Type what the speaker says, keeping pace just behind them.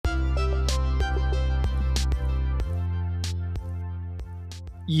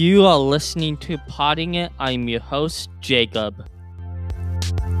You are listening to Potting It. I'm your host, Jacob.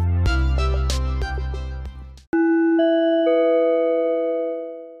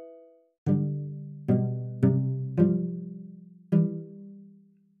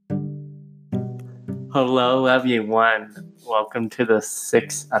 Hello, everyone. Welcome to the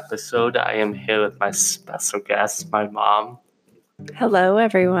 6th episode. I am here with my special guest, my mom. Hello,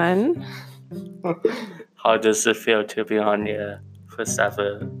 everyone. How does it feel to be on your first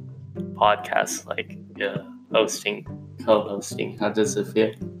ever podcast, like co-hosting? How does it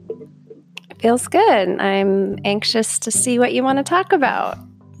feel? It feels good. I'm anxious to see what you want to talk about.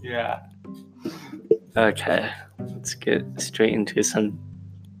 Yeah. Okay, let's get straight into some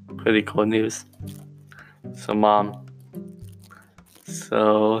pretty cool news. So, Mom,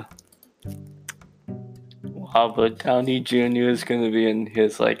 Robert Downey Jr. is going to be in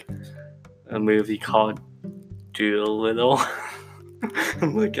his, a movie called Doolittle.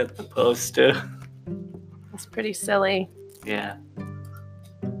 Look at the poster. It's pretty silly. Yeah.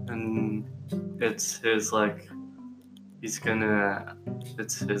 And it's his, he's gonna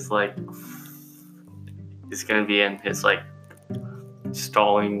be in his,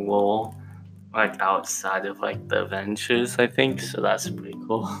 stalling role, outside of, the Avengers, I think. So that's pretty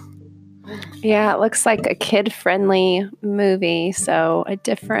cool. Yeah, it looks like a kid-friendly movie, so a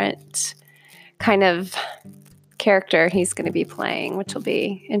different kind of character he's going to be playing, which will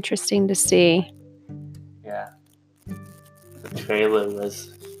be interesting to see. Yeah. The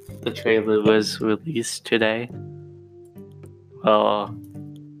trailer was released today. Oh,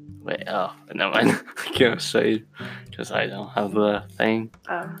 wait, never mind. I can't say because I don't have a thing.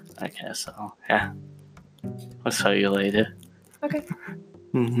 Oh. Okay, so, yeah. I'll show you later. Okay.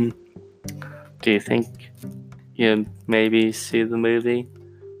 Mm-hmm. Do you think you maybe see the movie?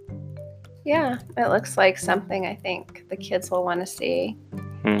 Yeah, it looks like something I think the kids will want to see.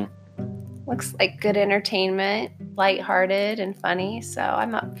 Looks like good entertainment, lighthearted and funny, so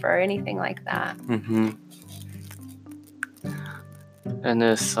I'm up for anything like that. Mm-hmm. And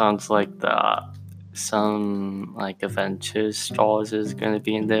it sounds like some Avengers stars is gonna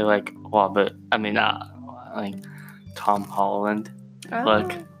be in there, Tom Holland. Oh.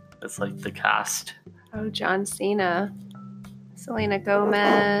 Look, it's the cast. Oh, John Cena, Selena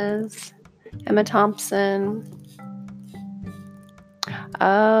Gomez, Emma Thompson.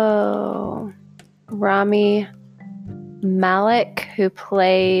 Oh, Rami Malek, who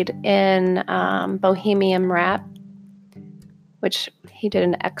played in Bohemian Rhapsody, which he did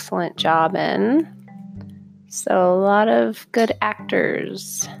an excellent job in. So a lot of good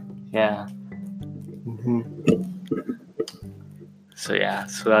actors. Yeah. Mm-hmm. So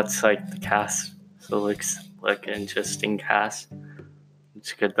that's the cast. So it looks like an interesting cast.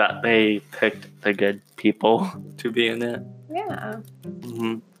 It's good that they picked the good people to be in it. Yeah.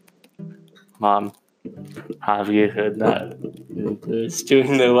 Mm-hmm. Mom, have you heard that Uber's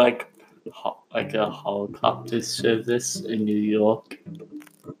doing a helicopter service in New York?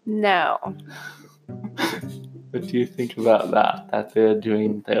 No. What do you think about that? That they're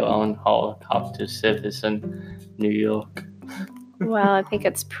doing their own helicopter service in New York? Well, I think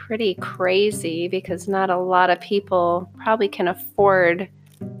it's pretty crazy because not a lot of people probably can afford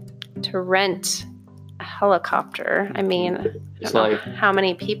to rent a helicopter. I mean, I don't know how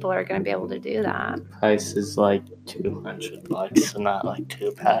many people are going to be able to do that. Price is $200, so not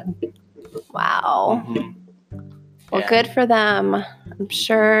too bad. Wow. Mm-hmm. Well, good for them. I'm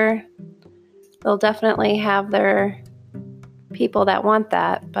sure they'll definitely have their people that want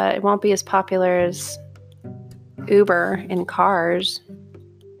that, but it won't be as popular as Uber in cars.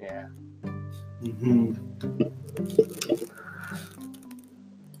 Yeah. Mm-hmm.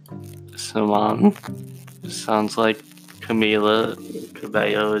 So, Mom, sounds like Camila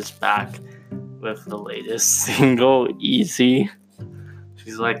Cabello is back with the latest single, Easy.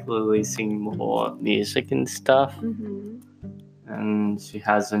 She's releasing more music and stuff. Mm-hmm. And she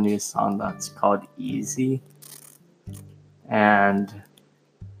has a new song that's called Easy. And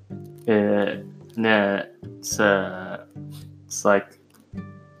it's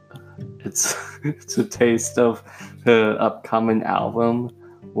a taste of her upcoming album,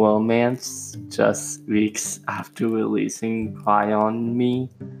 Romance, just weeks after releasing Cry on Me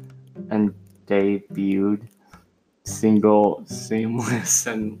and debuted single Shameless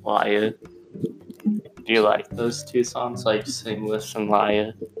and Liar. Do you like those two songs, Shameless and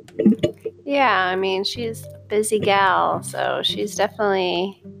Liar? Yeah, I mean, she's a busy gal, so she's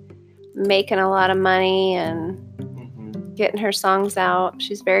definitely making a lot of money and getting her songs out.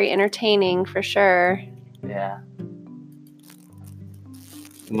 She's very entertaining for sure. Yeah.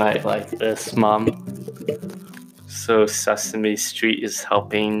 You might like this, Mom. So So Sesame Street is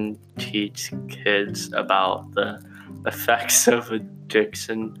helping teach kids about the effects of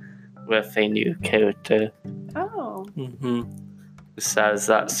addiction with a new character. Oh. It says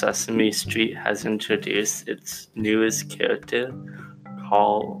that Sesame Street has introduced its newest character,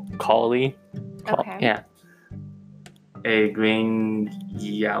 Collie. Okay. Yeah. A green,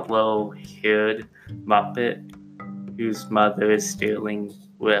 yellow-haired Muppet whose mother is dealing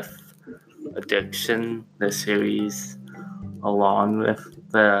with addiction. The series, along with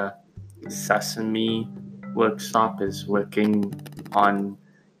the Sesame Workshop, is working on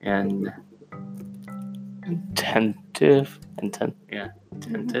an attentive to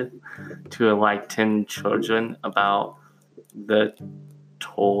enlighten children about the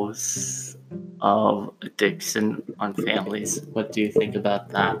tolls of addiction on families. What do you think about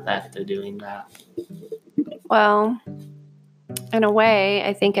that after doing that? Well, in a way,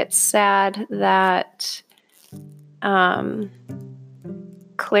 I think it's sad that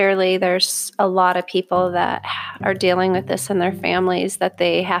clearly there's a lot of people that are dealing with this in their families, that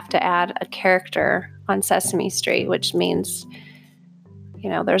they have to add a character on Sesame Street, which means,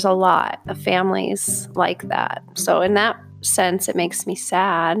 there's a lot of families like that. So in that sense, it makes me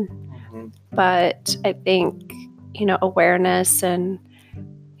sad. But I think, awareness and,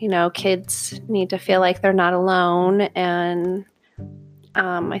 kids need to feel like they're not alone. And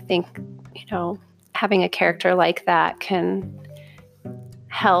I think, having a character like that can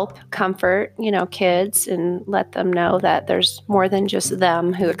help comfort, kids and let them know that there's more than just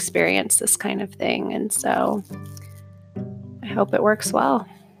them who experience this kind of thing. And so I hope it works well.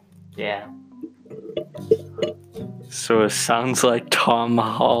 Yeah. So it sounds like Tom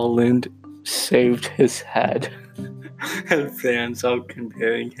Holland shaved his head and fans are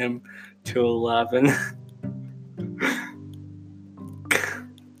comparing him to 11.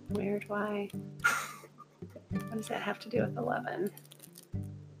 Weird, why? What does that have to do with 11?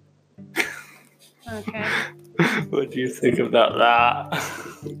 Okay. What do you think about that?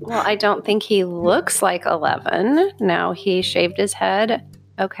 Well, I don't think he looks like 11. No, he shaved his head.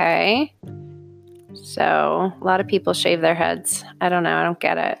 Okay. So a lot of people shave their heads. I don't know. I don't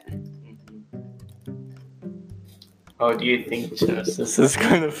get it. Oh, do you think Genesis is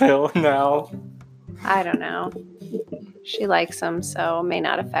going to fail now? I don't know. She likes him, so it may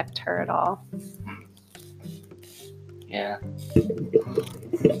not affect her at all. Yeah.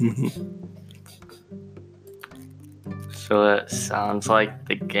 So it sounds like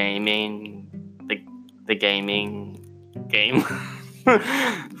the gaming game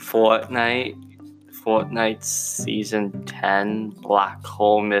Fortnite's season 10 Black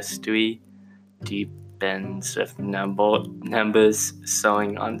Hole Mystery deepens with numbers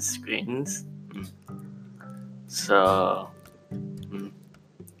showing on screens. So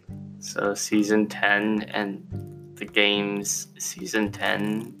season 10 and the game's season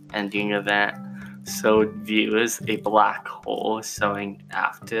 10 ending event showed viewers a black hole showing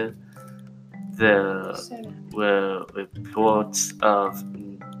after the reports of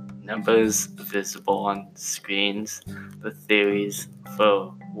numbers visible on screens. The theories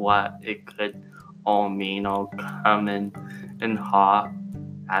for what it could all mean are coming in hot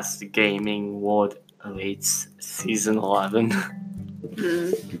as the gaming world awaits season 11.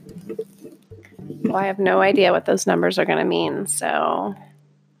 Well, I have no idea what those numbers are going to mean, so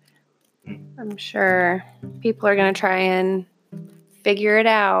I'm sure people are going to try and figure it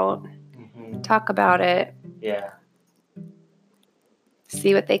out, talk about it. Yeah.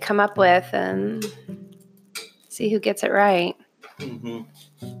 See what they come up with and see who gets it right.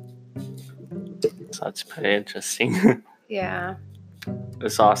 So that's pretty interesting. Yeah.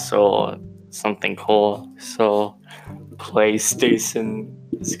 There's also something cool. So PlayStation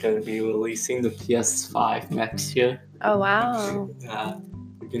is going to be releasing the PS5 next year. Oh, wow. Yeah.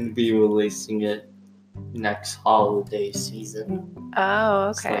 We're going to be releasing it next holiday season. Oh,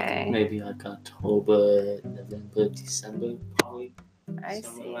 It's okay. maybe October, November, December, probably. I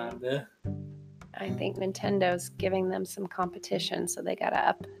somewhere see. around there. I think Nintendo's giving them some competition, so they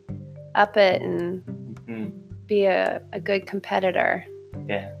gotta up it and be a good competitor.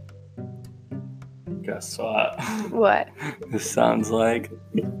 Yeah. Guess what? What? It sounds like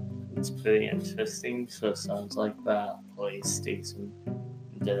it's pretty interesting. So it sounds like that PlayStation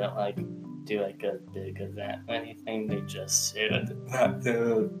didn't do a big event or anything. They just said that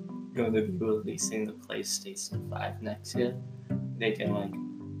they're going to be releasing the PlayStation 5 next year. They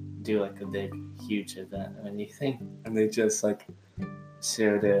didn't do a big, huge event or anything. And they just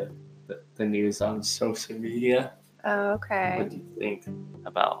shared the news on social media. Oh, okay. What do you think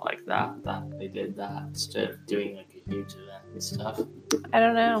about that they did that instead of doing a huge event and stuff? I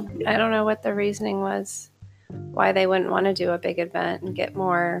don't know. I don't know what the reasoning was. why they wouldn't want to do a big event and get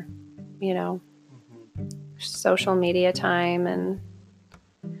more, social media time. And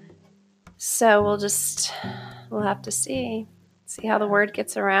so we'll have to see how the word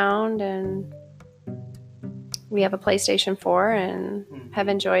gets around. And we have a PlayStation 4 and have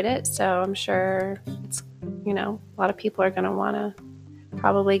enjoyed it. So I'm sure it's, a lot of people are going to want to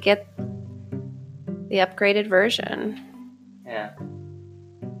probably get the upgraded version. Yeah.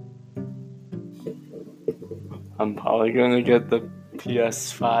 I'm probably going to get the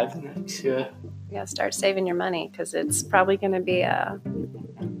PS5 next year. Yeah, start saving your money because it's probably going to be a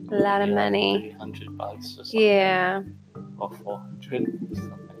lot of money. $300 or something. Yeah. Or $400,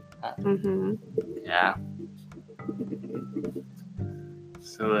 something like that. Mm-hmm. Yeah.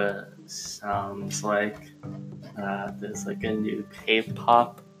 So it sounds like there's like a new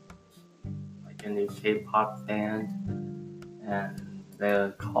K-pop band, and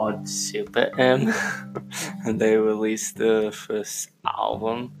they're called Super M, and they released their first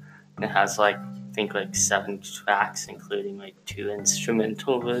album, and it has I think 7 tracks, including 2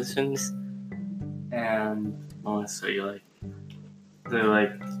 instrumental versions, and also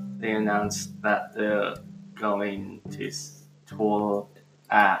they announced that they're going to tour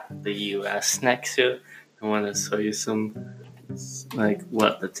at the US next year. I want to show you some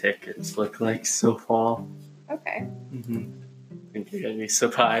what the tickets look like so far. Okay. I think you're gonna be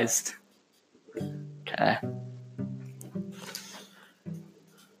surprised. Okay,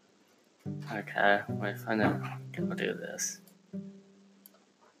 wait for now. I'll do this.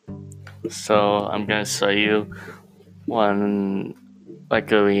 So I'm gonna show you one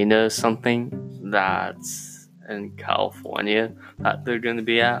arena or something that's in California that they're gonna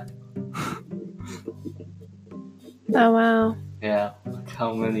be at. Oh wow. Yeah, look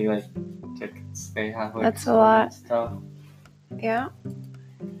how many tickets they have. That's a lot. Stuff. Yeah,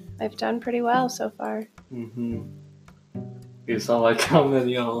 they've done pretty well so far. You saw how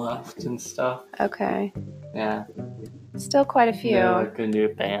many are left and stuff. Okay. Yeah. Still quite a few. They're a new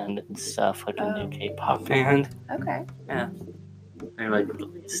band and stuff, a new K-pop band. Okay. Yeah. They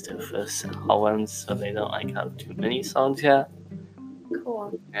released their first album, so they don't have too many songs yet.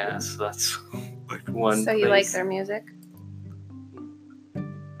 Cool. Yeah, so that's one. So you like their music?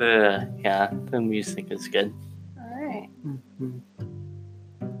 Yeah, the music is good. All right.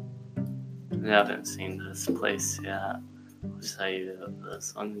 I haven't seen this place yet. I'll show you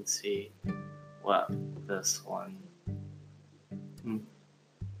this one and see what this one.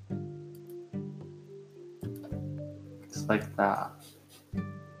 It's like that.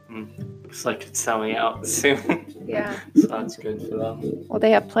 Looks like it's selling out soon. Yeah. So that's good for them. Well,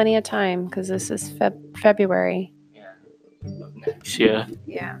 they have plenty of time because this is February. Yeah. Of next year.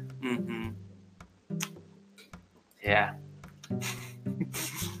 Yeah. Yeah.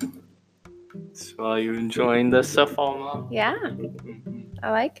 So are you enjoying this so far, Mom? Yeah.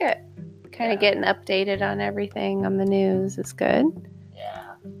 I like it. Kind of getting updated on everything on the news is good.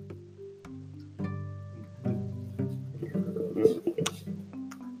 Yeah.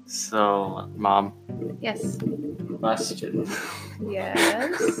 So, Mom. Yes. Question.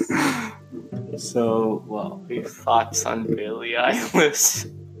 Yes. So, what are your thoughts on Billie Eilish?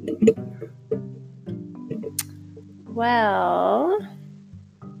 Well,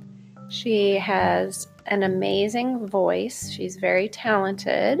 she has an amazing voice. She's very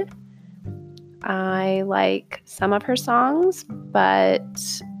talented. I like some of her songs,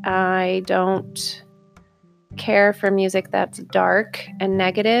 but I don't care for music that's dark and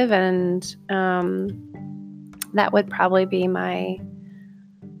negative, and that would probably be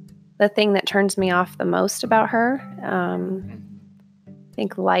the thing that turns me off the most about her. I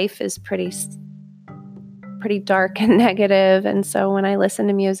think life is pretty dark and negative, and so when I listen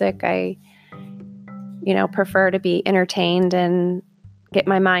to music, I prefer to be entertained and get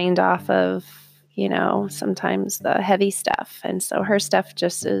my mind off of sometimes the heavy stuff. And so her stuff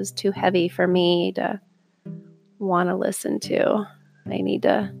just is too heavy for me to want to listen to. I need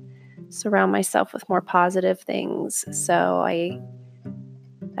to surround myself with more positive things. So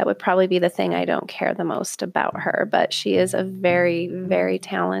that would probably be the thing I don't care the most about her. But she is a very, very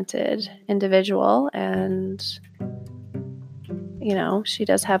talented individual, and she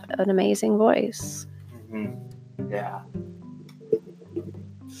does have an amazing voice. Yeah.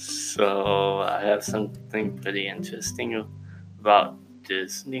 So I have something pretty interesting about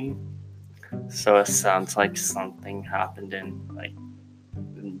Disney. So it sounds like something happened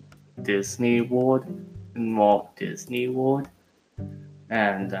in Disney World, in Walt Disney World,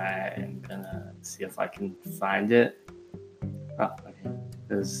 and I'm gonna see if I can find it. Oh, okay.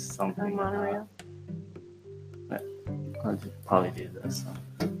 There's something. Monorail. I'll probably do this.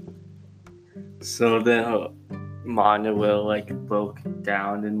 So monorail like broke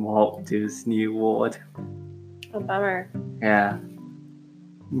down in Walt Disney World. Oh, bummer. Yeah.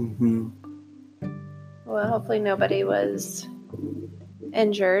 Well, hopefully nobody was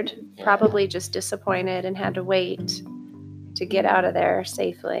injured. Yeah. Probably just disappointed and had to wait to get out of there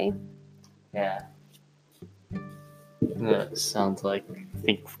safely. Yeah. That sounds like, I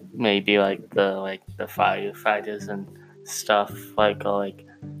think maybe like the firefighters and stuff are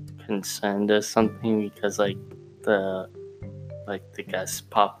concerned or something because the guest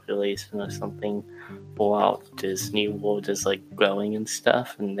population or something for Walt Disney World is growing and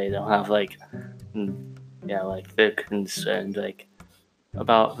stuff, and they don't have they're concerned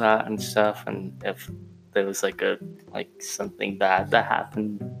about that and stuff, and if there was something bad that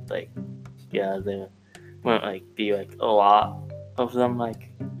happened, there won't be a lot of them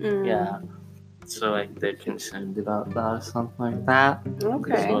so they're concerned about that or something like that.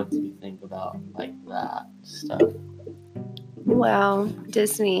 Okay. So what do you think about that stuff? Well,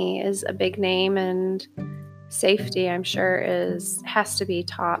 Disney is a big name, and safety, I'm sure, has to be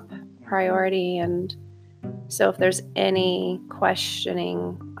top priority. And so if there's any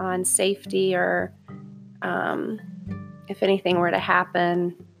questioning on safety or if anything were to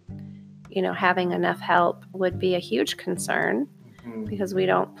happen, having enough help would be a huge concern because we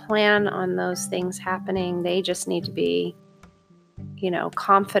don't plan on those things happening. They just need to be,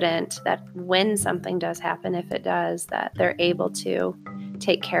 confident that when something does happen, if it does, that they're able to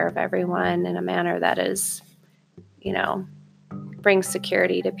take care of everyone in a manner that is, brings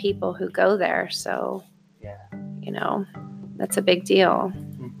security to people who go there. So, that's a big deal.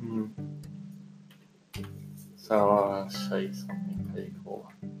 So I want to show you something pretty cool.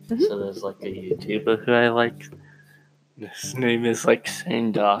 So there's a YouTuber who I like. His name is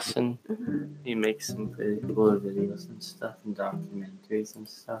Shane Dawson. He makes some pretty cool videos and stuff, and documentaries and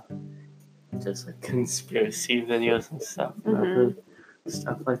stuff. Just conspiracy videos and stuff, and other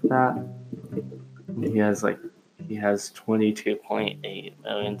stuff like that. And he has 22.8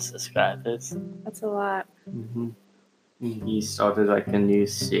 million subscribers. That's a lot. And he started a new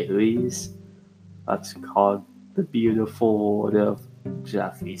series that's called The Beautiful World of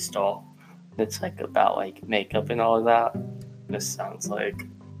Jeffree Star. It's about makeup and all that. This sounds like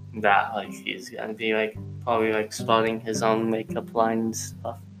that he's gonna be probably starting his own makeup line and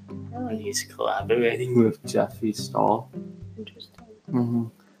stuff. Really? And he's collaborating with Jeffree Star.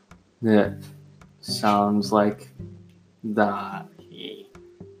 Interesting. It sounds like that he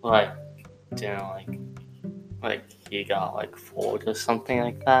didn't he got fooled or something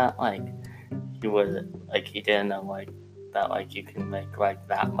like that. He was he didn't know that you can make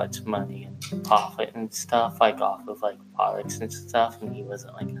that much money and profit and stuff off of products and stuff, and he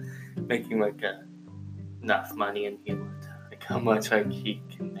wasn't making enough money, and he looked how much he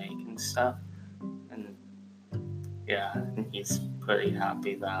can make and stuff, and and he's pretty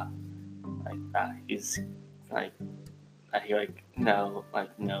happy that that he's that he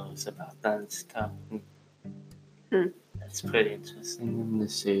knows about that and stuff. That's pretty interesting, and the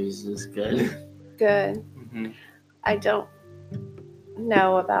series is good. Good. I don't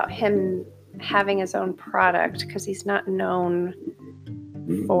know about him having his own product because he's not known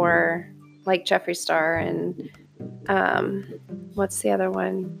for Jeffree Star and what's the other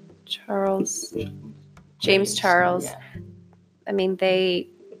one? James Charles. Yeah. I mean, they,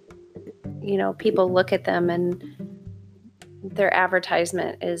 people look at them and their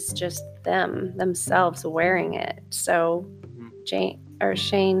advertisement is just themselves wearing it. So Shane,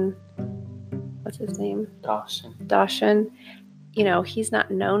 what's his name? Dawson. He's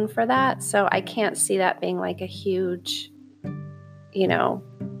not known for that. So I can't see that being a huge,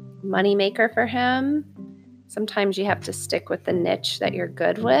 money maker for him. Sometimes you have to stick with the niche that you're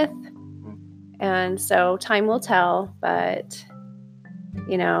good with. And so time will tell. But,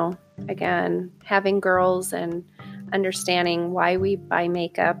 again, having girls and understanding why we buy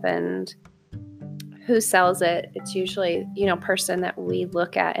makeup and who sells it, it's usually, person that we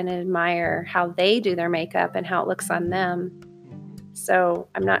look at and admire how they do their makeup and how it looks on them. So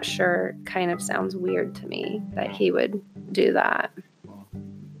I'm not sure, kind of sounds weird to me that he would do that.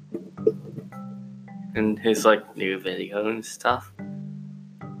 And his new video and stuff,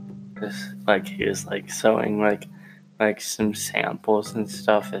 he was showing some samples and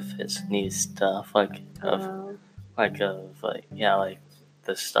stuff of his new stuff, the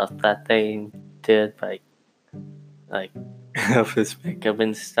stuff that they did, of his makeup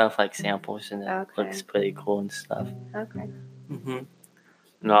and stuff, samples, and it looks pretty cool and stuff. Okay.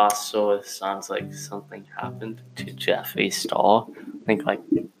 And also, it sounds like something happened to Jeffree Star. I think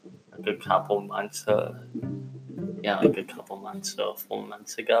a couple months like a couple months or 4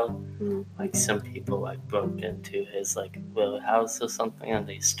 months ago. Mm. Like some people like broke into his like warehouse or something and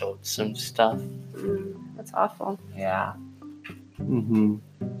they stole some stuff. That's awful. Yeah. Mm-hmm.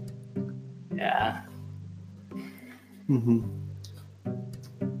 Yeah. Mm-hmm.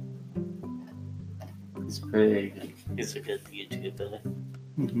 He's pretty good. He's a good YouTuber.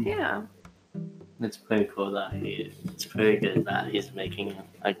 Mm-hmm. Yeah. It's pretty cool that it's pretty good that he's making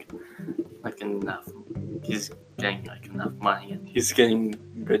like enough. He's getting like enough money and he's getting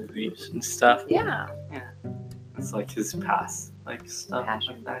good views and stuff. Yeah. Yeah. It's like his past like stuff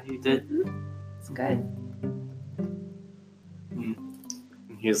like that he did. It's good.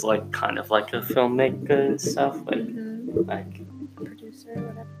 He's like kind of like a filmmaker and stuff, like producer or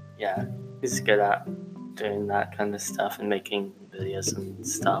whatever. Yeah, he's good at doing that kind of stuff and making videos and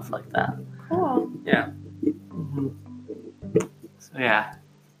stuff like that. Cool. Yeah. So yeah.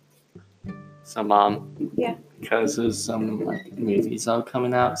 So Mom. Yeah. Because there's some like movies are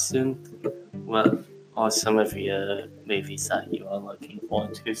coming out soon. What are some of your movies that you are looking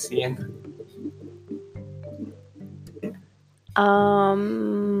forward to seeing?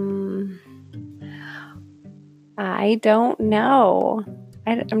 I don't know.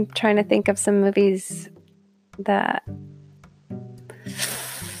 I'm trying to think of some movies that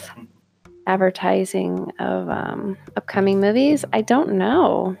advertising of upcoming movies. I don't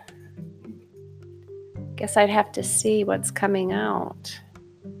know. Guess I'd have to see what's coming out.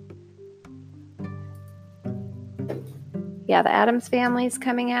 Yeah, the Addams Family's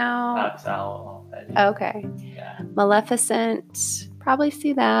coming out. That's out already. Okay. Yeah. Maleficent, probably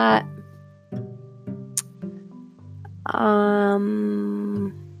see that.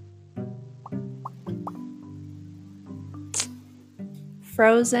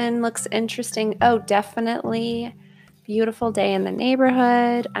 Frozen looks interesting. Oh, definitely Beautiful Day in the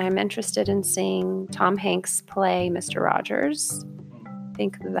Neighborhood. I'm interested in seeing Tom Hanks play Mr. Rogers. I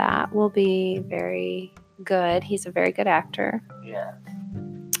think that will be very good. He's a very good actor. Yeah.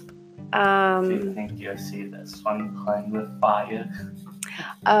 Do you think you'll see this one, Playing with Fire?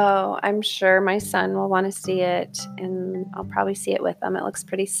 Oh, I'm sure my son will want to see it, and I'll probably see it with him. It looks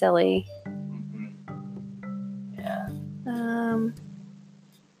pretty silly. Yeah.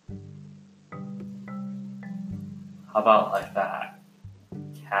 How about like that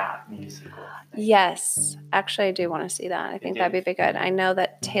cat musical thing? Yes, actually, I do want to see that. I think that'd be good. I know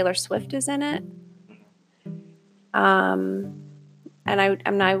that Taylor Swift is in it.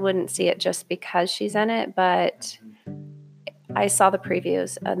 And I wouldn't see it just because she's in it, but I saw the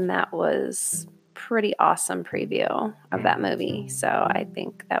previews, and that was pretty awesome preview of that movie. So I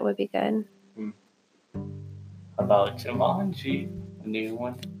think that would be good. How about Jumanji, the new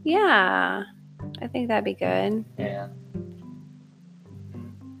one? Yeah, I think that'd be good. Yeah.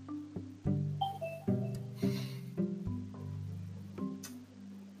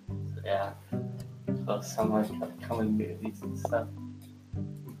 Yeah. So some like upcoming movies and stuff.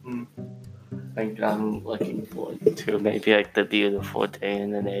 I think I'm looking forward to maybe like the Beautiful Day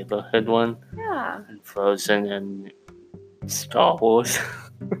in the Neighborhood one. Yeah. And Frozen and Star Wars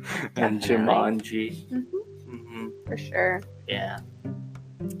and Jumanji. For sure. Yeah.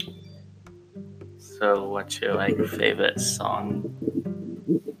 So what's your like favorite song?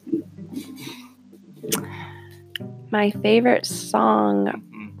 My favorite song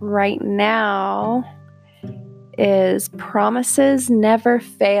right now is Promises Never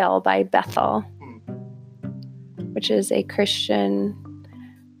Fail by Bethel, which is a Christian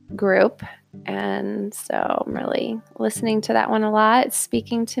group. And so I'm really listening to that one a lot. It's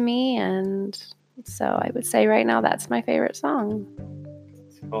speaking to me. And so I would say right now that's my favorite song.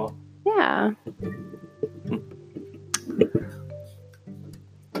 That's cool. Yeah.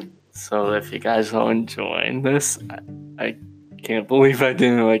 So if you guys are enjoying this, I can't believe I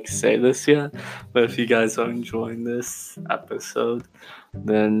didn't like say this yet, but if you guys are enjoying this episode,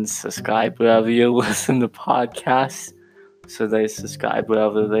 then subscribe wherever you listen to podcasts. So they subscribe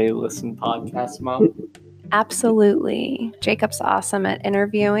wherever they listen to podcasts, Mom? Absolutely. Jacob's awesome at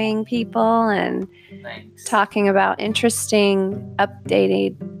interviewing people and talking about interesting,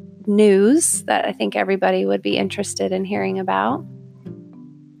 updated news that I think everybody would be interested in hearing about.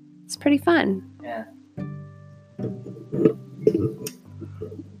 It's pretty fun. Yeah.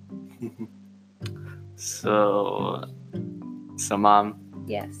 So Mom.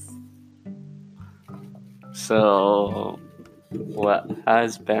 Yes. So what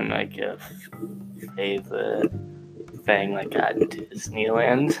has been like your favorite thing like at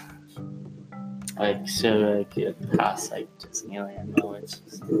Disneyland? Like so like your past like Disneyland moments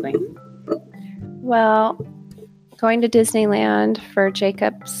or something? Well, going to Disneyland for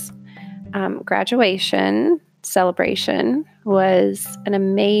Jacob's graduation celebration was an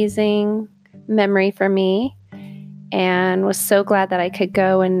amazing memory for me, and was so glad that I could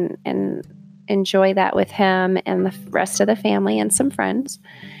go and enjoy that with him and the rest of the family and some friends.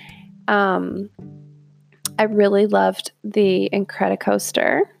 I really loved the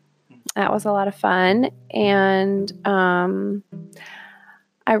Incredicoaster. That was a lot of fun. And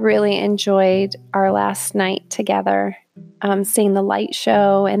I really enjoyed our last night together, seeing the light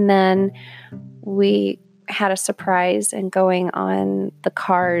show. And then we had a surprise and going on the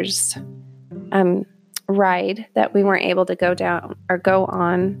Cars ride that we weren't able to go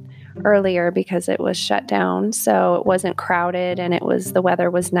on earlier because it was shut down. So it wasn't crowded, and the weather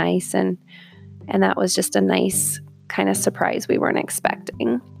was nice, and that was just a nice kind of surprise we weren't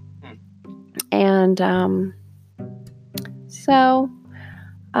expecting. And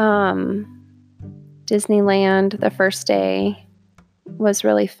Disneyland, the first day, was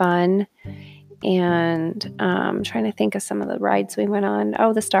really fun. And I'm trying to think of some of the rides we went on.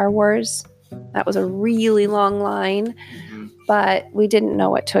 Oh, the Star Wars. That was a really long line, but we didn't know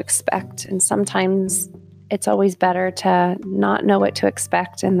what to expect. And sometimes it's always better to not know what to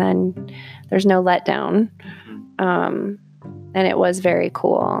expect, and then there's no letdown. And it was very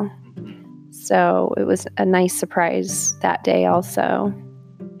cool. So it was a nice surprise that day also.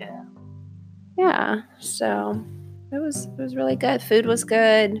 Yeah. So it was really good. Food was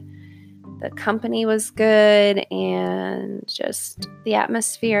good. The company was good, and just the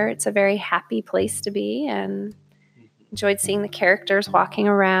atmosphere. It's a very happy place to be, and enjoyed seeing the characters walking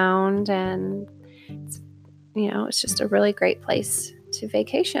around, and it's just a really great place to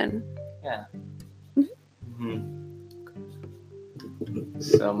vacation. Yeah.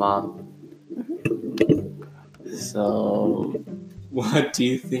 So, Mom. So, what do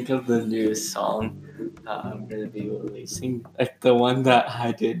you think of the new song I'm going to be releasing? Like the one that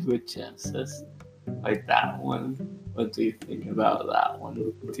I did with Genesis? Like that one? What do you think about that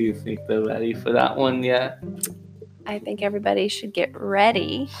one? Do you think they're ready for that one yet? I think everybody should get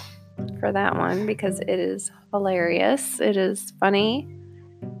ready for that one because it is hilarious. It is funny,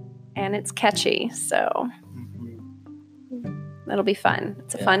 and it's catchy. So it'll be fun.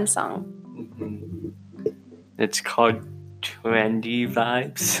 It's a fun song. It's called Trendy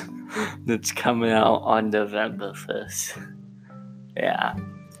Vibes. It's coming out on November 1st. Yeah.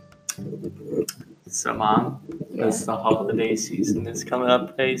 So, Mom, as the holiday season is coming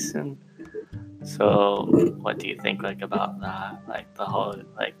up very soon, so what do you think about that? Like the whole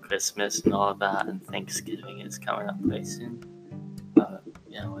Christmas and all that, and Thanksgiving is coming up very soon.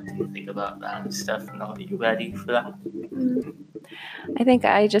 What do you think about that and stuff? And are you ready for that? I think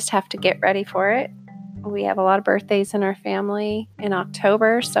I just have to get ready for it. We have a lot of birthdays in our family in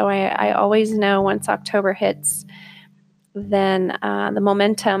October, so I always know once October hits, then the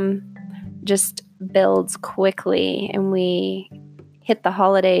momentum just builds quickly, and we hit the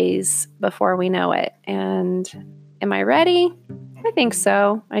holidays before we know it. And am I ready? I think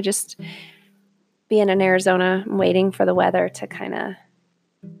so. I just, being in Arizona, I'm waiting for the weather to kind of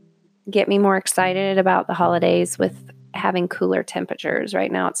get me more excited about the holidays with having cooler temperatures.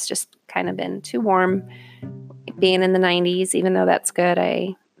 Right now it's just kind of been too warm. Being in the 90s, even though that's good,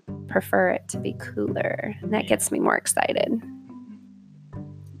 I prefer it to be cooler, and that gets me more excited.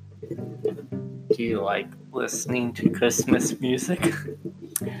 Do you like listening to Christmas music?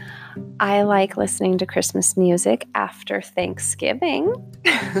 I like listening to Christmas music after Thanksgiving.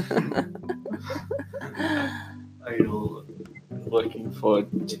 Are you looking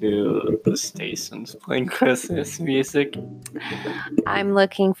forward to the stations playing Christmas music? I'm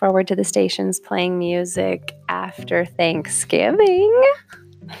looking forward to the stations playing music after Thanksgiving.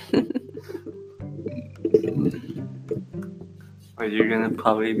 Are you gonna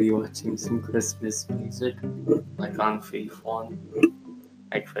probably be watching some Christmas music, like on Freeform,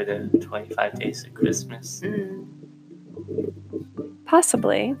 like for the 25 days of Christmas?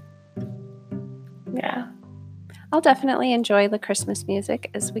 Possibly. Yeah. I'll definitely enjoy the Christmas music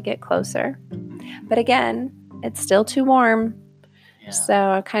as we get closer. But again, it's still too warm. Yeah.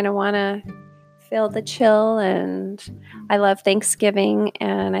 So I kind of want to feel the chill, and I love Thanksgiving,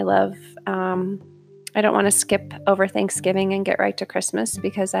 and I love, I don't want to skip over Thanksgiving and get right to Christmas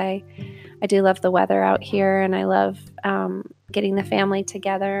because I do love the weather out here, and I love getting the family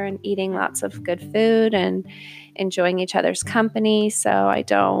together and eating lots of good food and enjoying each other's company. So I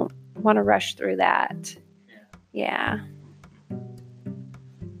don't want to rush through that. Yeah. Do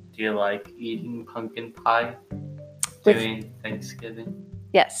you like eating pumpkin pie during Thanksgiving?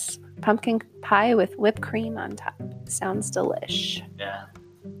 Yes. Pumpkin pie with whipped cream on top. Sounds delish. Yeah.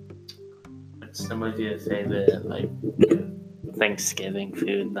 What's some of your favorite Thanksgiving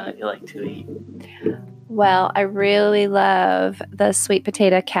food that you like to eat? Well, I really love the sweet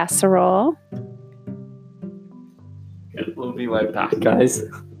potato casserole. Okay, we'll be right back, guys.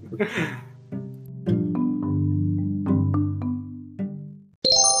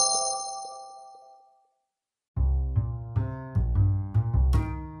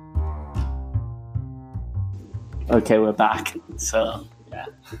 Okay, we're back. So, yeah.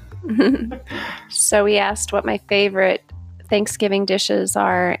 So we asked what my favorite Thanksgiving dishes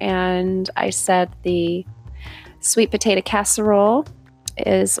are, and I said the sweet potato casserole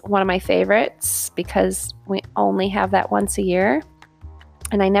is one of my favorites because we only have that once a year.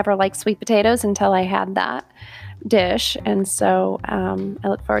 And I never liked sweet potatoes until I had that dish. And so I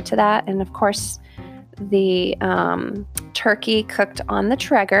look forward to that. And of course, the turkey cooked on the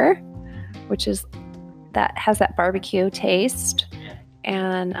Traeger, which is that has that barbecue taste.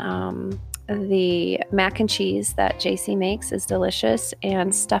 And the mac and cheese that JC makes is delicious,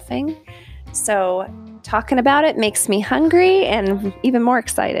 and stuffing. So talking about it makes me hungry and even more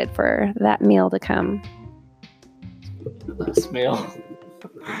excited for that meal to come. The best meal.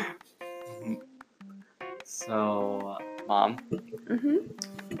 So, Mom. Mm-hmm.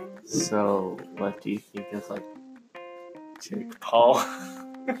 So, what do you think of like Jake Paul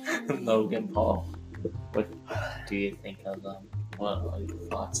and Logan Paul? What do you think of them? What are your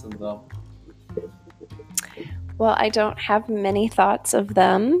thoughts of them? Well, I don't have many thoughts of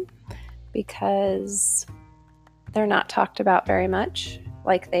them because they're not talked about very much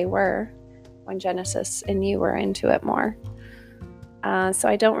like they were when Genesis and you were into it more. So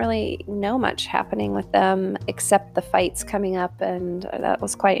I don't really know much happening with them except the fights coming up, and that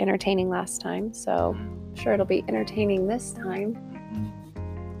was quite entertaining last time. So I'm sure it'll be entertaining this time.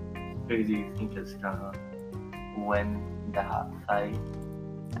 Who do you think is gonna win that fight?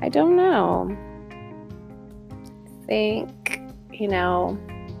 I don't know. I think,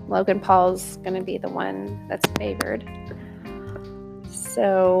 Logan Paul's going to be the one that's favored.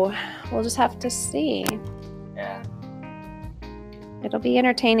 So we'll just have to see. Yeah. It'll be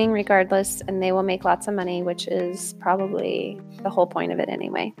entertaining regardless, and they will make lots of money, which is probably the whole point of it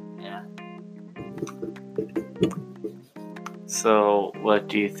anyway. Yeah. So, what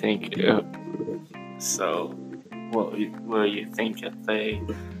do you think? What will you think if they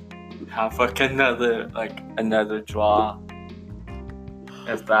have another draw?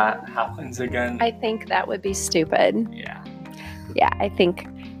 If that happens again? I think that would be stupid. Yeah. Yeah, I think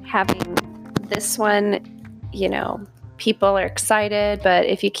having this one, people are excited, but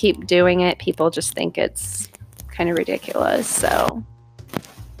if you keep doing it, people just think it's kind of ridiculous. So,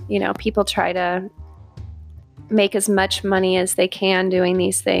 people try to make as much money as they can doing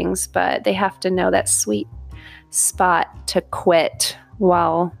these things, but they have to know that sweet spot to quit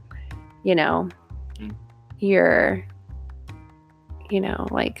while, you're,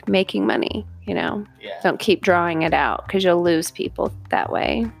 making money, Yeah. Don't keep drawing it out because you'll lose people that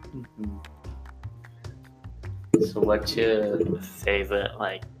way. Mm-hmm. So what's your favorite,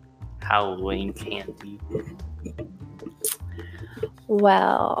 Halloween candy?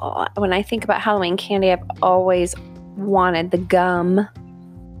 Well, when I think about Halloween candy, I've always wanted the gum.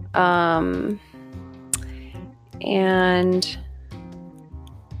 And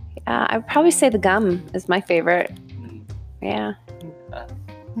I would probably say the gum is my favorite. Yeah.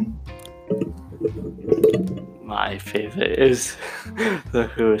 My favorite is the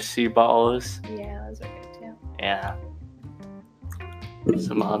Hershey balls. Yeah, those are good too. Yeah.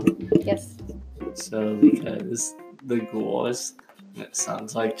 So, Mom. Yes. So, because the Gores, it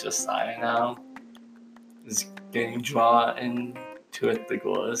sounds like Josiah now, is getting drawn into it, the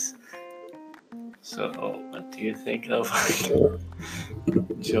Gores. So, what do you think of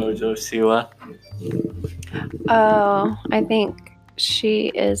JoJo Siwa? Oh, I think she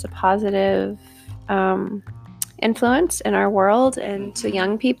is a positive influence in our world and to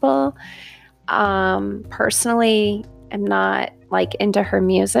young people. Personally, I'm not into her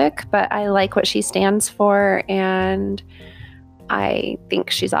music, but I like what she stands for, and I think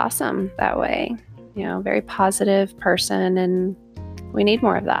she's awesome that way. Very positive person, and we need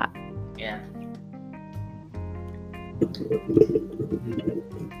more of that. Yeah.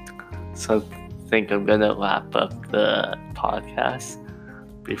 So I think I'm gonna wrap up the podcast.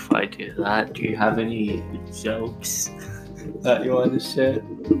 Before I do that, do you have any jokes that you want to share?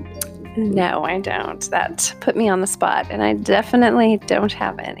 No, I don't. That put me on the spot, and I definitely don't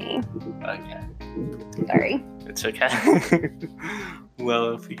have any. Okay. Sorry. It's okay.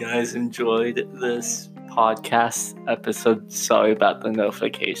 Well, if you guys enjoyed this podcast episode, sorry about the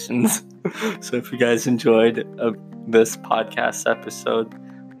notifications. So if you guys enjoyed this podcast episode,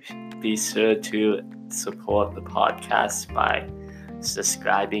 be sure to support the podcast by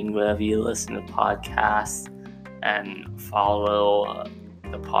subscribing wherever you listen to podcasts, and follow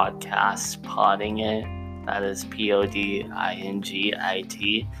the podcast Podding It. That is PODINGIT.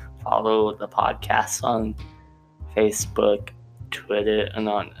 Follow the podcast on Facebook, Twitter, and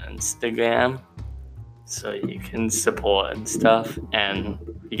on Instagram, so you can support and stuff. And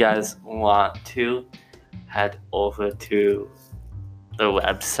if you guys want to, head over to the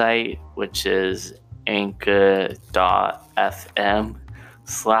website, which is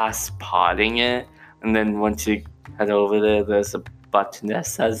anchor.fm/poddingit. And then once you head over there, there's a button that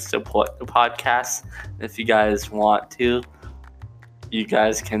says support the podcast. If you guys want to, you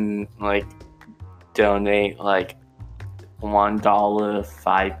guys can donate $1,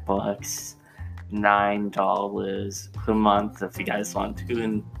 $5, $9 per month if you guys want to.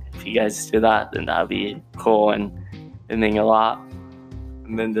 And if you guys do that, then that'd be cool and mean a lot.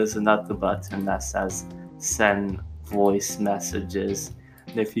 And then there's another button that says send voice messages.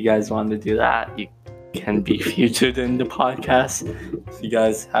 And if you guys want to do that, you can be featured in the podcast. If you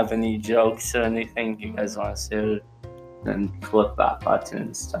guys have any jokes or anything you guys want to say, then click that button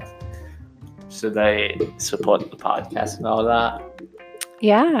and stuff. Should I support the podcast and all that?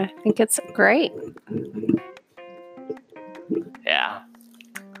 Yeah, I think it's great. Yeah.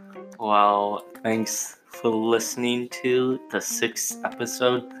 Well, thanks for listening to the 6th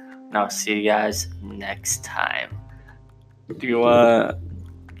episode, and I'll see you guys next time. Do you want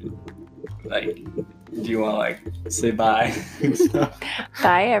to say bye?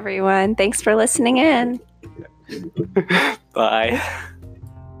 Bye, everyone. Thanks for listening in. Bye.